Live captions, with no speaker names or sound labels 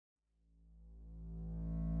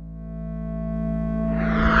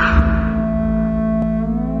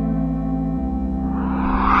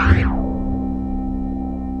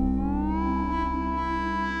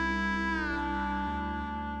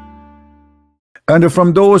And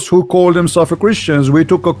from those who call themselves Christians, we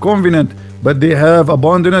took a covenant, but they have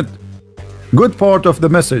abandoned it. Good part of the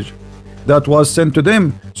message that was sent to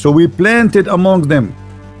them. So we planted among them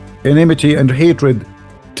enmity and hatred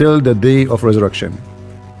till the day of resurrection.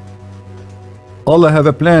 Allah have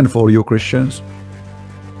a plan for you, Christians.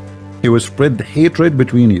 He will spread hatred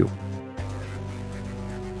between you.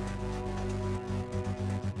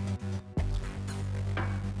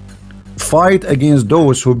 Fight against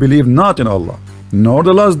those who believe not in Allah, nor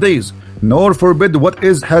the last days, nor forbid what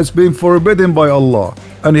has been forbidden by Allah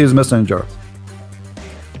and His Messenger.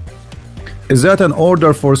 Is that an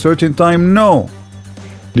order for a certain time? No.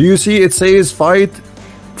 Do you see it says fight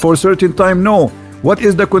for a certain time? No. What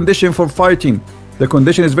is the condition for fighting? The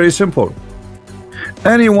condition is very simple.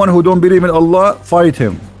 Anyone who don't believe in Allah, fight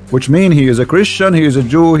him, which means he is a Christian, he is a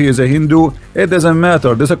Jew, he is a Hindu. It doesn't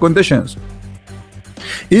matter. These are conditions.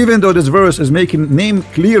 Even though this verse is making name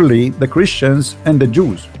clearly the Christians and the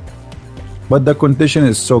Jews, but the condition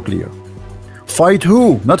is so clear. Fight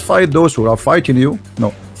who? Not fight those who are fighting you.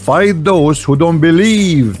 No, fight those who don't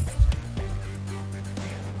believe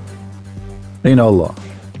in Allah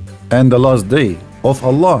and the last day of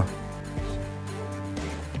Allah,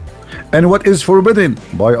 and what is forbidden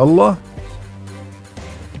by Allah,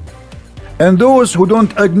 and those who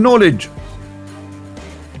don't acknowledge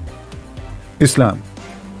Islam.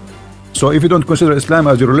 So if you don't consider Islam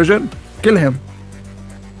as your religion, kill him.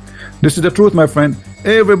 This is the truth, my friend.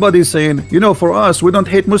 Everybody is saying, you know, for us, we don't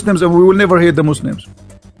hate Muslims and we will never hate the Muslims.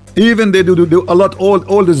 Even they do a lot,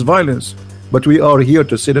 all this violence. But we are here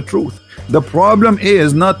to say the truth. The problem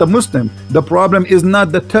is not the Muslim. The problem is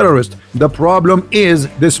not the terrorist. The problem is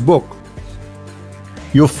this book.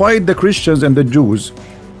 You fight the Christians and the Jews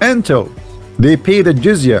until they pay the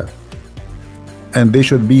jizya, and they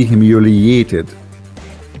should be humiliated.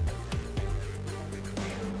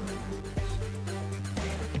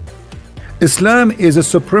 Islam is a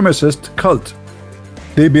supremacist cult.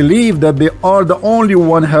 They believe that they are the only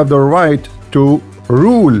one have the right to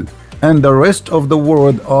rule, and the rest of the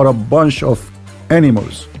world are a bunch of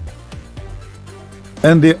animals,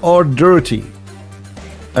 and they are dirty,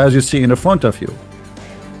 as you see in the front of you.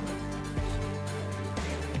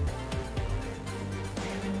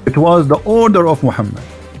 It was the order of Muhammad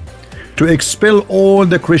to expel all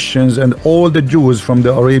the Christians and all the Jews from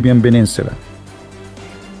the Arabian Peninsula.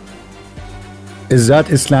 Is that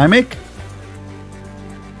Islamic?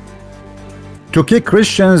 To kick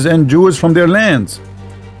Christians and Jews from their lands,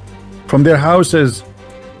 from their houses?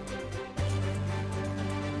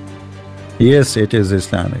 Yes, it is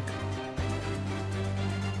Islamic.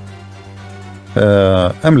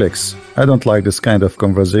 Amlex, I don't like this kind of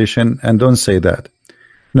conversation, and don't say that.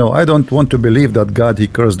 No, I don't want to believe that God, he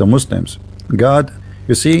cursed the Muslims. God,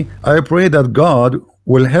 you see, I pray that God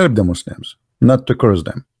will help the Muslims, not to curse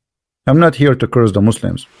them. I'm not here to curse the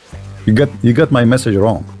Muslims. You got my message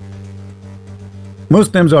wrong.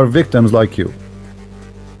 Muslims are victims like you.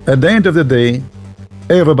 At the end of the day,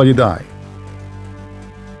 everybody die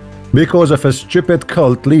because of a stupid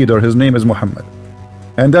cult leader. His name is Muhammad,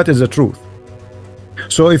 and that is the truth.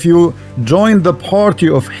 So if you join the party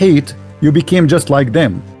of hate, you became just like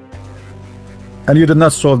them, and you did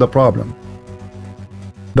not solve the problem.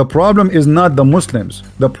 The problem is not the Muslims.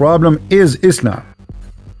 The problem is Islam.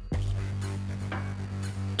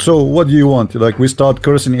 So what do you want? Like we start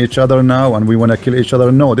cursing each other now and we want to kill each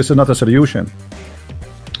other? No, this is not a solution.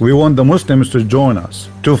 We want the Muslims to join us,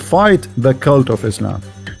 to fight the cult of Islam,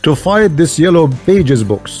 to fight this yellow pages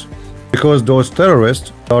books, because those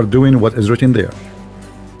terrorists are doing what is written there.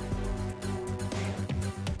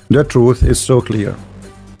 The truth is so clear.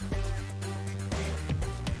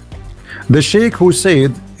 The Sheikh who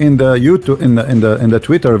said in the YouTube, in the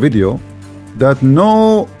Twitter video, that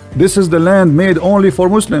no, this is the land made only for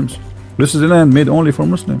Muslims. This is the land made only for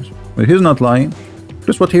Muslims. But he's not lying.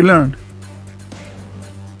 This is what he learned.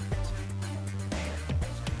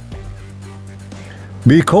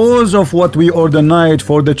 Because of what we ordained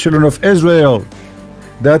for the children of Israel,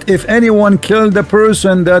 that if anyone killed a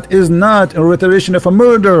person that is not in retaliation of a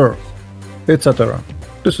murder, etc.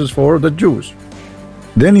 This is for the Jews.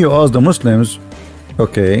 Then you ask the Muslims,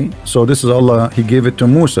 okay, so this is Allah, he gave it to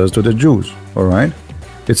Moses, to the Jews, all right?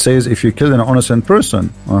 It says if you kill an innocent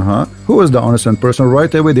person, who is the innocent person?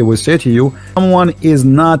 Right away they will say to you, someone is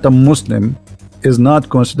not a Muslim, is not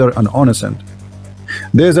considered an innocent.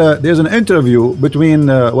 There's an interview between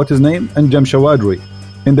what his name and Jam Shawadri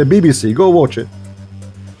in the BBC. Go watch it.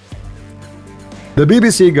 The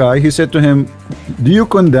BBC guy, he said to him, do you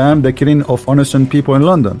condemn the killing of innocent people in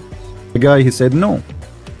London? The guy, he said no.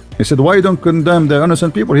 He said, why you don't condemn the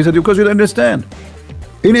innocent people? He said, because you don't understand.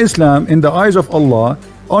 In Islam, in the eyes of Allah,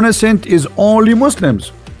 innocent is only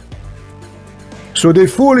Muslims. So they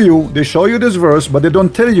fool you, they show you this verse, but they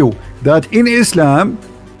don't tell you that in Islam,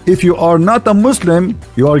 if you are not a Muslim,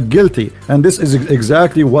 you are guilty. And this is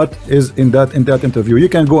exactly what is in that interview. You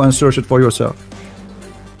can go and search it for yourself.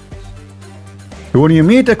 When you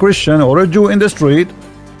meet a Christian or a Jew in the street,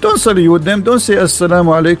 don't salute them, don't say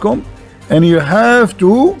assalamu alaikum, and you have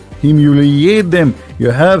to humiliate them. You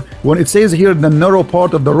have, when it says here the narrow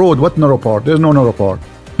part of the road, what narrow part? There's no narrow part.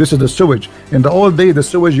 This is the sewage. In the old day, the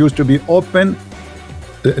sewage used to be open,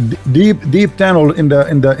 deep tunnel in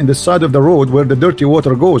the side of the road where the dirty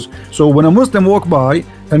water goes. So when a Muslim walk by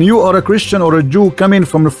and you are a Christian or a Jew coming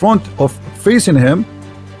from the front of facing him,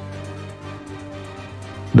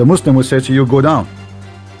 the Muslim will say to you, go down,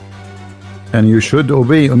 and you should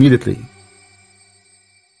obey immediately.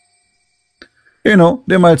 You know,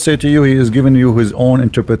 they might say to you, he is giving you his own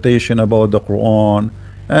interpretation about the Quran,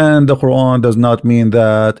 and the Quran does not mean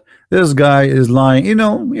that. This guy is lying. You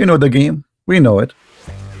know the game. We know it.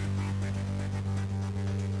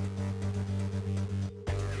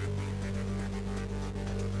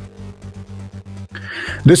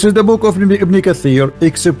 This is the book of Ibn Kathir,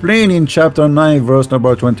 explaining chapter 9 verse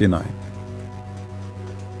number 29.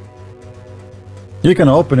 You can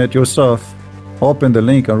open it yourself, open the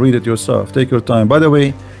link and read it yourself. Take your time. By the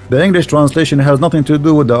way, the English translation has nothing to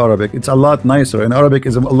do with the Arabic. It's a lot nicer, and Arabic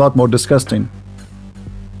is a lot more disgusting.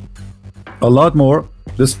 A lot more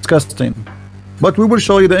disgusting. But we will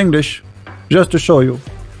show you the English just to show you.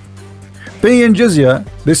 Paying jizya,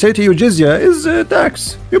 they say to you, jizya is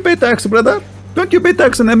tax. You pay tax, brother. Don't you pay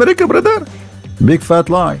tax in America, brother? Big fat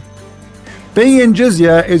lie. Paying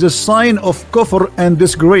jizya is a sign of kufr and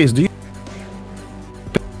disgrace.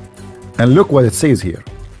 And look what it says here.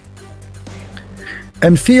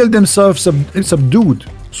 And feel themselves subdued,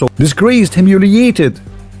 so disgraced, humiliated.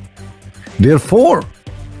 Therefore,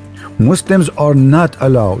 Muslims are not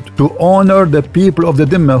allowed to honor the people of the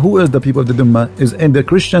Dhimma. Who is the people of the Dhimma? Is in the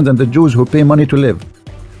Christians and the Jews who pay money to live.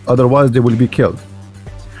 Otherwise, they will be killed.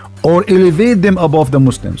 Or elevate them above the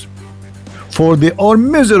Muslims, for they are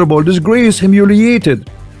miserable, disgraced, humiliated.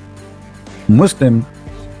 Muslim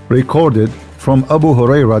recorded from Abu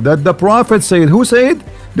Huraira that the Prophet said, who said?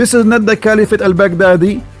 This is not the Caliphate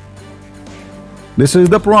al-Baghdadi, this is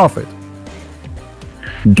the Prophet.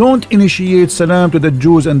 Don't initiate salam to the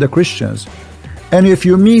Jews and the Christians, and if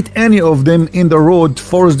you meet any of them in the road,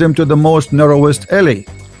 force them to the most narrowest alley.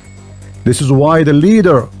 This is why the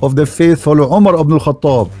leader of the faithful, Umar ibn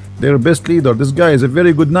al-Khattab, their best leader, this guy is a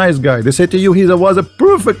very good, nice guy. They say to you, he was a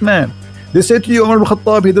perfect man. They say to you, Umar ibn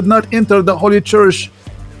al-Khattab, he did not enter the holy church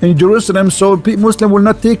in Jerusalem, so Muslim will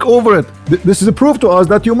not take over it. This is a proof to us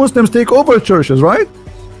that you Muslims take over churches, right?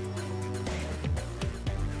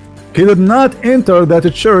 He did not enter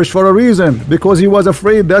that church for a reason, because he was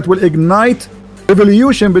afraid that will ignite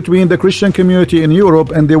revolution between the Christian community in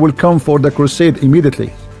Europe, and they will come for the crusade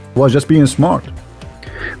immediately. Was just being smart.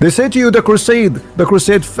 They say to you the crusade,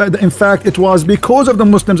 in fact it was because of the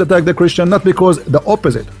Muslims attacked the Christian, not because the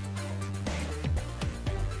opposite.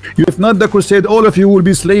 If not the crusade, all of you will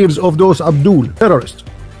be slaves of those Abdul terrorists.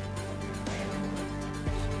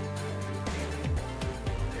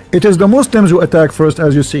 It is the Muslims who attack first,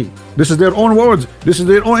 as you see. This is their own words, this is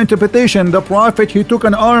their own interpretation. The Prophet, he took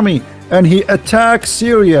an army and he attacked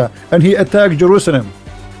Syria and he attacked Jerusalem.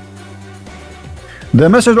 The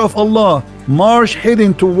Messenger of Allah marched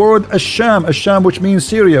heading toward Asham, which means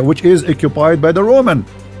Syria, which is occupied by the Roman,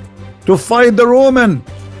 to fight the Roman,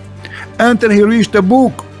 until he reached a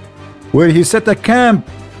book where he set a camp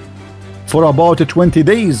for about 20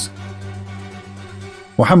 days.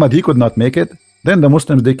 Muhammad, he could not make it. Then the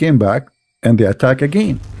Muslims, they came back and they attack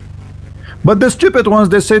again. But the stupid ones,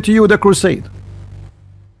 they say to you the crusade.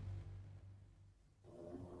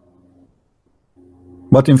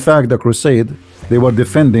 But in fact the crusade, they were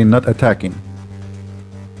defending, not attacking.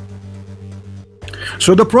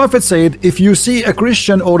 So the Prophet said, if you see a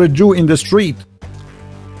Christian or a Jew in the street,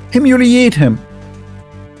 humiliate him,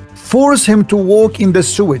 force him to walk in the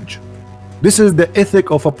sewage. This is the ethic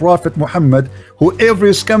of a Prophet Muhammad, who every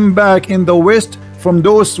scumbag in the West, from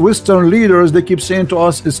those Western leaders, they keep saying to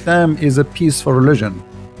us Islam is a peaceful religion.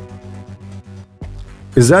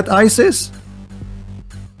 Is that ISIS?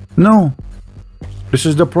 No. This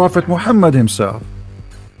is the Prophet Muhammad himself.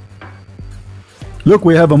 Look,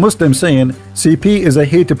 we have a Muslim saying CP is a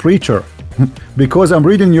hate preacher. Because I'm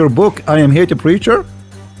reading your book, I am hate preacher?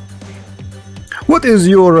 What is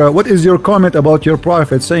your comment about your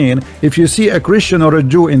Prophet saying, if you see a Christian or a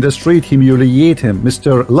Jew in the street, humiliate him,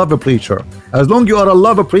 Mr. Love Preacher? As long you are a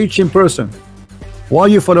love preaching person, why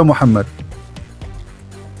you follow Muhammad?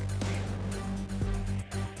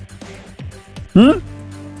 Hmm?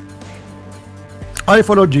 I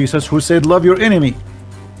follow Jesus, who said love your enemy.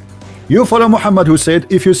 You follow Muhammad, who said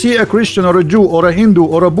if you see a Christian or a Jew or a Hindu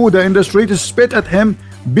or a Buddha in the street, spit at him,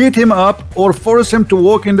 beat him up, or force him to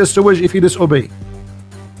walk in the sewage if he disobey.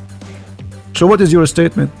 So what is your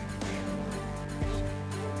statement?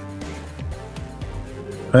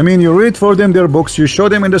 I mean, you read for them their books, you show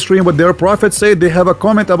them in the stream what their prophet said, they have a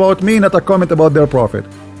comment about me, not a comment about their prophet.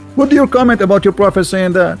 What do you comment about your prophet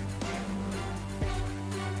saying that?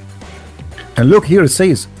 And look here, it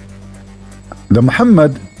says the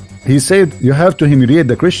Muhammad, he said you have to humiliate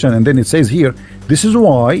the Christian, and then it says here, this is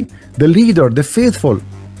why the leader, the faithful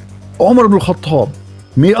Umar ibn Khattab,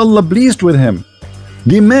 may Allah pleased with him,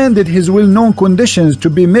 demanded his well-known conditions to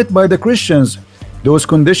be met by the Christians, those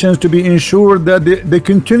conditions to be ensured that they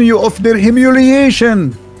continue of their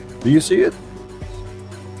humiliation. Do you see it?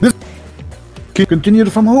 This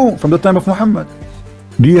continued from who? From the time of Muhammad.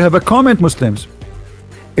 Do you have a comment, Muslims?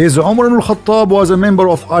 Is Umar ibn Khattab was a member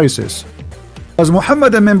of ISIS? Was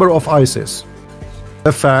Muhammad a member of ISIS?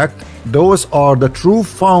 The fact, those are the true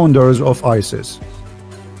founders of ISIS.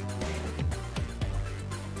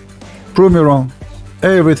 Prove me wrong.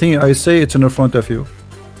 Everything I say, it's in front of you.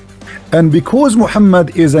 And because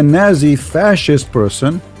Muhammad is a Nazi fascist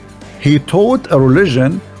person, he taught a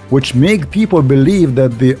religion which make people believe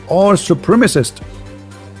that they are supremacist.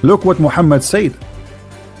 Look what Muhammad said.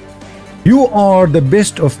 You are the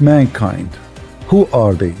best of mankind. Who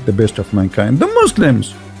are they, the best of mankind? The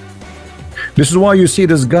Muslims. This is why you see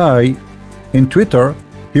this guy in Twitter,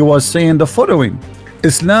 he was saying the following: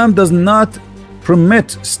 Islam does not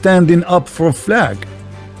permit standing up for a flag,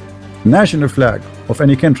 national flag of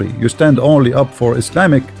any country. You stand only up for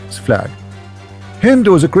Islamic flag.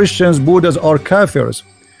 Hindus, Christians, Buddhas are kafirs.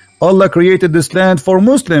 Allah created this land for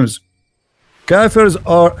Muslims. Kafirs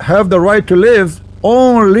have the right to live,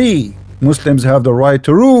 only Muslims have the right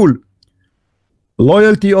to rule.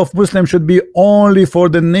 Loyalty of Muslims should be only for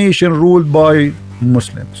the nation ruled by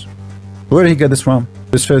Muslims. Where he get this from?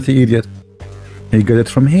 This filthy idiot. He got it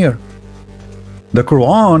from here. The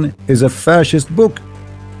Quran is a fascist book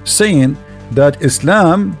saying that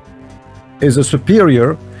Islam is a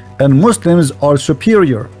superior and Muslims are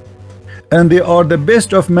superior, and they are the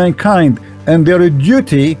best of mankind, and their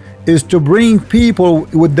duty is to bring people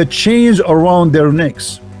with the chains around their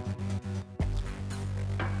necks.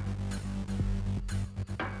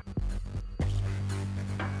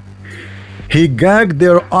 He gagged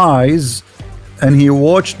their eyes and he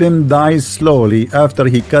watched them die slowly after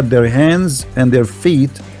he cut their hands and their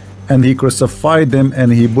feet, and he crucified them,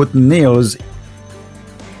 and he put nails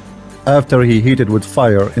after he heated with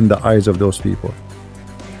fire in the eyes of those people.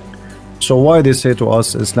 So why they say to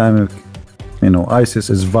us Islamic, ISIS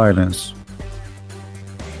is violence?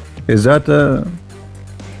 Is that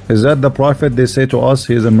the prophet they say to us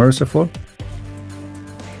he is a merciful?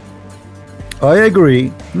 I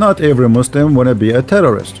agree, not every Muslim wanna be a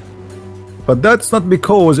terrorist, but that's not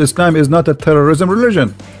because Islam is not a terrorism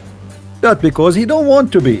religion. That's because he don't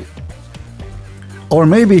want to be, or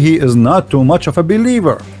maybe he is not too much of a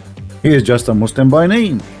believer. He is just a Muslim by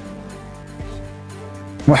name.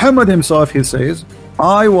 Muhammad himself, he says,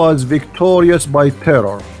 I was victorious by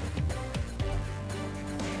terror.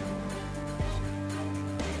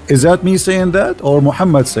 Is that me saying that, or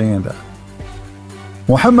Muhammad saying that?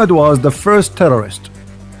 Muhammad was the first terrorist.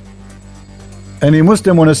 Any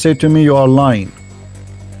Muslim want to say to me you are lying?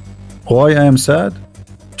 Why I am sad?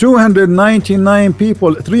 299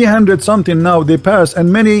 people, 300 something now they passed,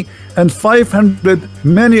 and 500,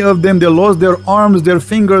 many of them they lost their arms, their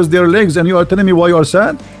fingers, their legs, and you are telling me why you are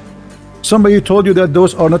sad? Somebody told you that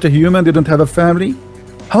those are not a human, they don't have a family?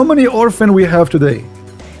 How many orphans we have today?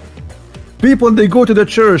 People, they go to the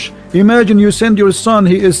church. Imagine you send your son,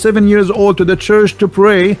 he is 7 years old, to the church to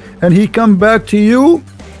pray, and he come back to you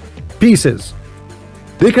pieces.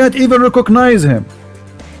 They can't even recognize him.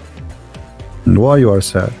 And why you are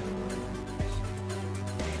sad?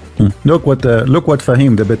 Look what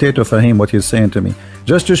Fahim, the potato Fahim, what he's saying to me,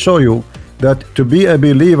 just to show you that to be a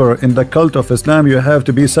believer in the cult of Islam you have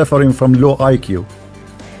to be suffering from low IQ.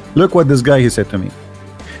 Look what this guy he said to me.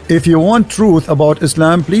 If you want truth about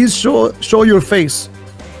Islam, please show your face.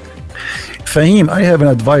 Fahim, I have an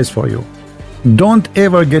advice for you. Don't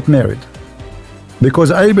ever get married,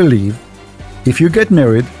 because I believe if you get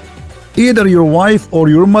married, either your wife or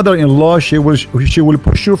your mother-in-law, she will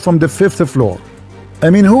push you from the 5th floor. I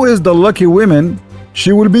mean, who is the lucky woman?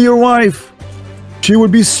 She will be your wife. She will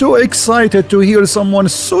be so excited to hear someone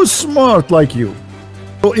so smart like you.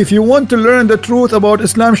 So if you want to learn the truth about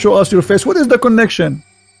Islam, show us your face. What is the connection?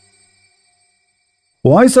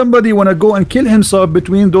 Why somebody wanna go and kill himself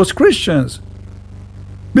between those Christians?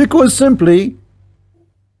 Because simply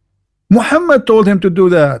Muhammad told him to do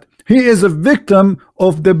that. He is a victim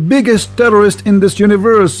of the biggest terrorist in this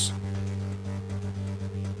universe.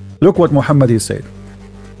 Look what Muhammad he said.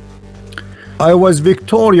 I was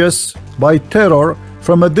victorious by terror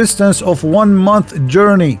from a distance of 1 month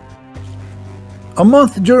journey. A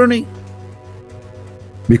month journey.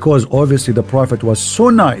 Because obviously the Prophet was so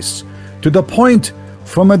nice to the point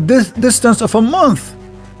from a distance of a month.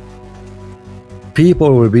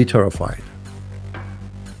 People will be terrified.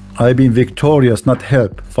 I've been victorious, not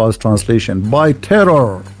help, false translation, by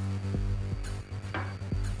terror.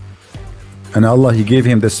 And Allah, He gave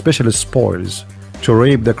him the special spoils to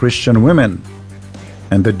rape the Christian women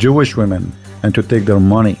and the Jewish women and to take their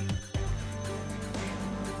money.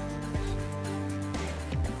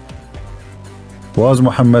 Was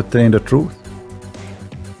Muhammad telling the truth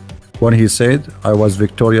when he said, I was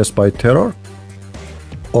victorious by terror?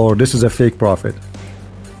 Or this is a fake prophet?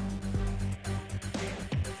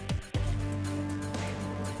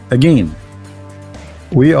 Again,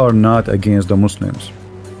 we are not against the Muslims.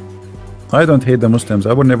 I don't hate the Muslims.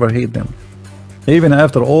 I would never hate them. Even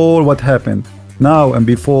after all what happened now and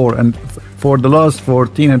before and for the last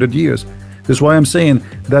 1400 years. This is why I'm saying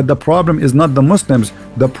that the problem is not the Muslims.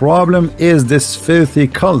 The problem is this filthy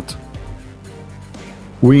cult.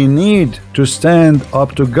 We need to stand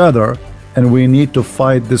up together and we need to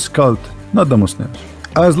fight this cult, not the Muslims.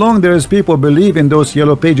 As long there is people believe in those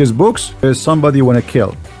yellow pages books, there's somebody you want to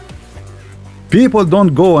kill. People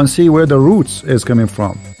don't go and see where the roots is coming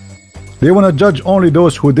from. They want to judge only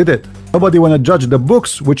those who did it. Nobody want to judge the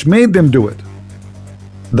books which made them do it.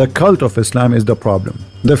 The cult of Islam is the problem.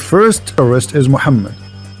 The first terrorist is Muhammad.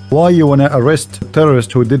 Why you want to arrest a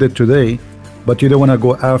terrorist who did it today, but you don't want to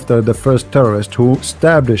go after the first terrorist who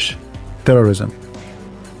established terrorism?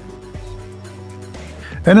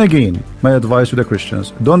 And again, my advice to the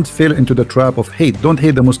Christians, don't fall into the trap of hate. Don't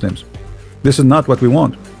hate the Muslims. This is not what we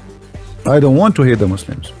want. I don't want to hate the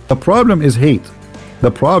Muslims. The problem is hate.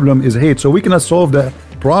 The problem is hate. So we cannot solve the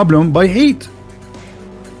problem by hate.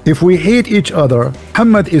 If we hate each other,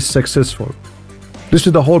 Muhammad is successful. This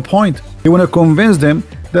is the whole point. You want to convince them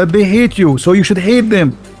that they hate you, so you should hate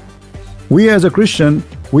them. We as a Christian,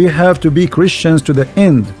 we have to be Christians to the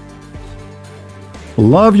end.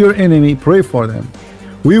 Love your enemy, pray for them.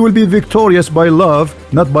 We will be victorious by love,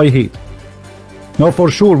 not by hate. Now for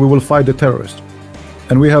sure we will fight the terrorists,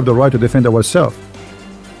 and we have the right to defend ourselves,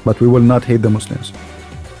 but we will not hate the Muslims.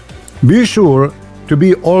 Be sure to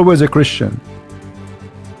be always a Christian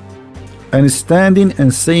and standing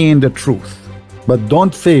and saying the truth, but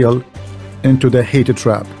don't fail into the hate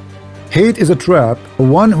trap. Hate is a trap.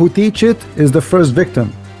 One who teach it is the first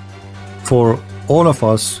victim. For all of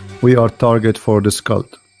us, we are target for this cult.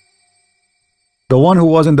 The one who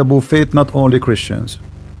was in the buffet, not only Christians.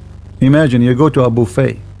 Imagine you go to a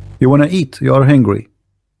buffet, you want to eat, you are hungry,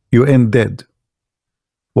 you end dead.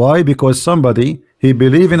 Why? Because somebody, he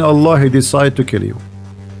believe in Allah, he decide to kill you.